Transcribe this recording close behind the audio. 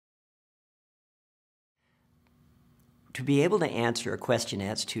to be able to answer a question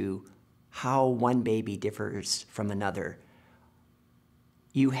as to how one baby differs from another,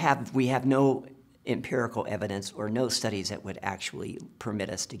 we have no empirical evidence or no studies that would actually permit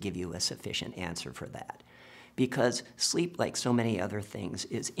us to give you a sufficient answer for that. Because sleep, like so many other things,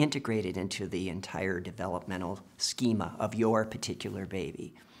 is integrated into the entire developmental schema of your particular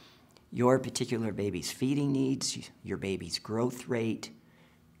baby. Your particular baby's feeding needs, your baby's growth rate,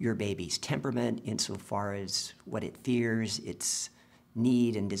 your baby's temperament insofar as what it fears, its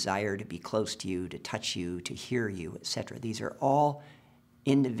need and desire to be close to you, to touch you, to hear you, etc. These are all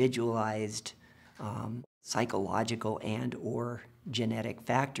individualized psychological and or genetic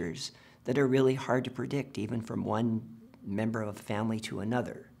factors that are really hard to predict, even from one member of a family to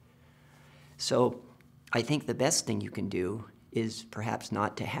another. So I think the best thing you can do is perhaps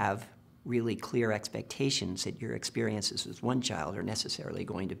not to have really clear expectations that your experiences with one child are necessarily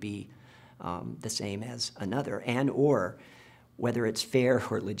going to be the same as another, and or whether it's fair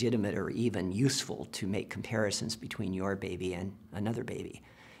or legitimate or even useful to make comparisons between your baby and another baby.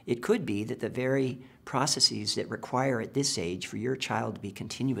 It could be that the very processes that require at this age for your child to be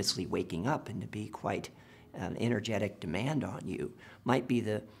continuously waking up and to be quite an energetic demand on you might be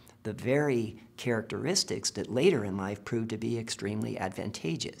the very characteristics that later in life prove to be extremely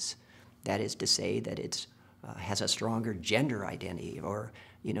advantageous. That is to say that it has a stronger gender identity, or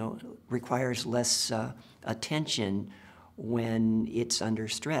requires less attention when it's under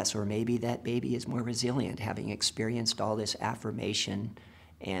stress, or maybe that baby is more resilient, having experienced all this affirmation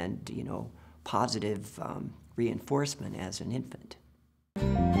and positive reinforcement as an infant.